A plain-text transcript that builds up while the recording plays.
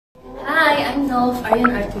know if are you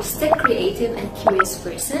an artistic, creative, and curious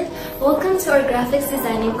person? Welcome to our graphics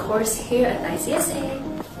designing course here at ICSA.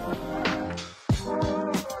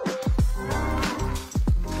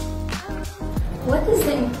 What is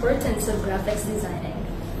the importance of graphics designing?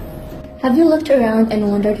 Have you looked around and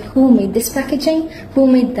wondered who made this packaging, who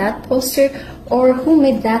made that poster, or who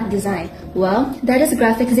made that design? Well, that is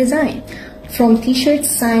graphics design. From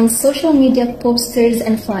t-shirts, signs, social media posters,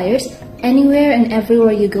 and flyers, anywhere and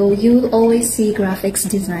everywhere you go, you'll always see graphics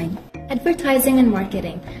design. Advertising and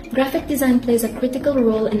marketing. Graphic design plays a critical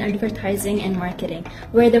role in advertising and marketing,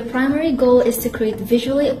 where the primary goal is to create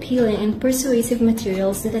visually appealing and persuasive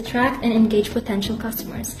materials that attract and engage potential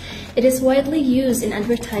customers. It is widely used in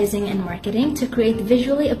advertising and marketing to create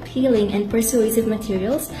visually appealing and persuasive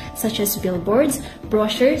materials such as billboards,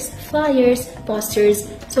 brochures, flyers,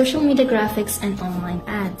 posters, social media graphics, and online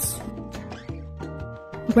ads.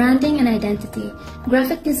 Branding and identity.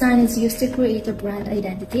 Graphic design is used to create a brand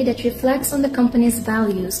identity that reflects on the company's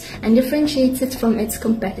values and differentiates it from its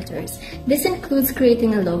competitors. This includes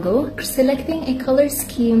creating a logo, selecting a color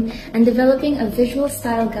scheme, and developing a visual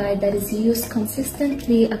style guide that is used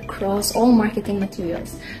consistently across all marketing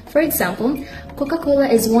materials. For example, Coca-Cola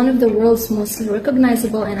is one of the world's most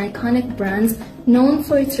recognizable and iconic brands, known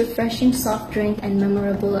for its refreshing soft drink and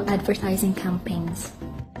memorable advertising campaigns.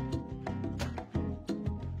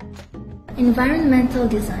 Environmental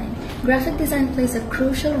design. Graphic design plays a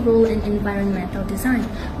crucial role in environmental design,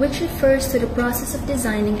 which refers to the process of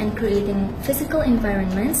designing and creating physical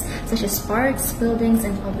environments such as parks, buildings,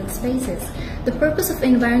 and public spaces. The purpose of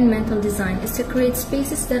environmental design is to create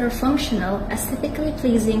spaces that are functional, aesthetically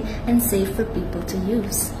pleasing, and safe for people to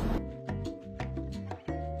use.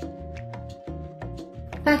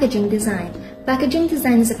 Packaging design. Packaging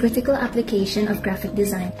design is a critical application of graphic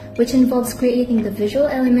design, which involves creating the visual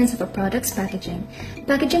elements of a product's packaging.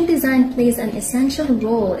 Packaging design plays an essential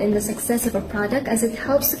role in the success of a product as it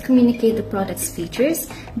helps to communicate the product's features,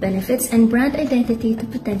 benefits, and brand identity to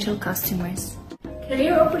potential customers.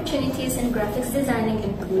 Career opportunities in graphics designing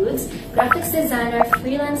includes graphics designer,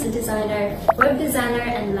 freelance designer, web designer,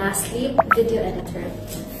 and lastly, video editor.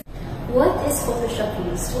 What is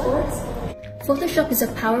Photoshop used for? Photoshop is a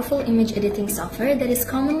powerful image editing software that is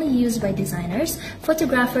commonly used by designers,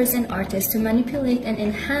 photographers, and artists to manipulate and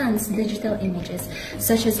enhance digital images,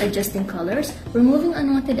 such as adjusting colors, removing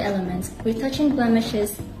unwanted elements, retouching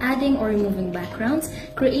blemishes, adding or removing backgrounds,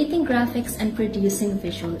 creating graphics, and producing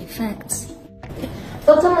visual effects.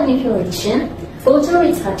 Photo manipulation, photo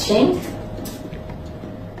retouching,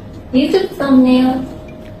 YouTube thumbnail,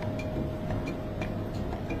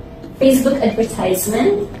 Facebook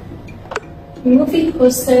advertisement, movie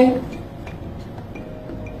poster,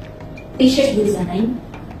 t-shirt design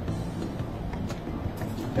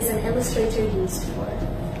is an Illustrator used for.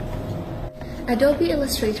 Adobe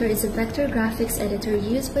Illustrator is a vector graphics editor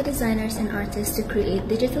used by designers and artists to create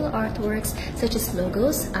digital artworks such as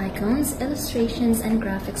logos, icons, illustrations, and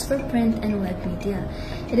graphics for print and web media.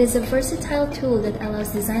 It is a versatile tool that allows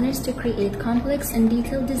designers to create complex and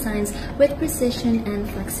detailed designs with precision and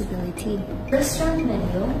flexibility. Restaurant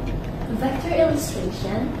menu, vector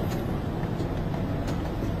illustration,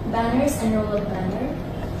 banners and roll of banner,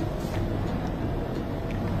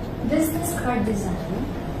 business card design.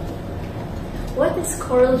 What is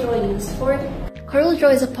CorelDRAW used for?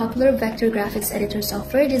 CorelDRAW is a popular vector graphics editor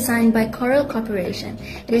software designed by Corel Corporation.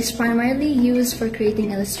 It is primarily used for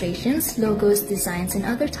creating illustrations, logos, designs, and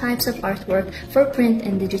other types of artwork for print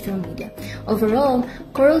and digital media. Overall,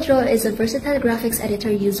 CorelDRAW is a versatile graphics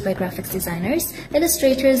editor used by graphics designers,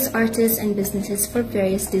 illustrators, artists, and businesses for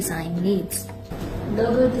various design needs.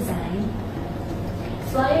 Logo design,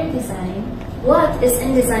 flyer design. What is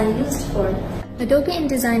InDesign used for? Adobe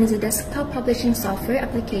InDesign is a desktop publishing software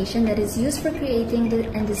application that is used for creating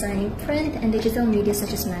and designing print and digital media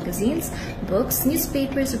such as magazines, books,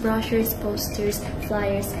 newspapers, brochures, posters,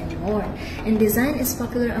 flyers, and more. InDesign is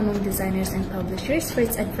popular among designers and publishers for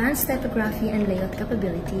its advanced typography and layout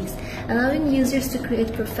capabilities, allowing users to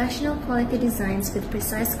create professional quality designs with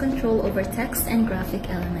precise control over text and graphic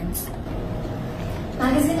elements.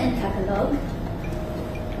 Magazine and catalog,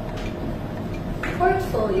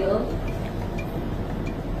 portfolio,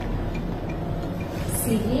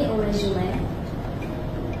 CV or resume.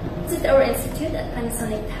 Visit our institute at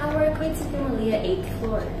Panasonic Tower, Kuwait City, Mahboula, 8th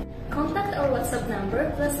floor. Contact our WhatsApp number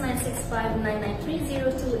 +965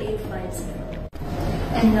 9930 2850.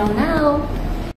 And now,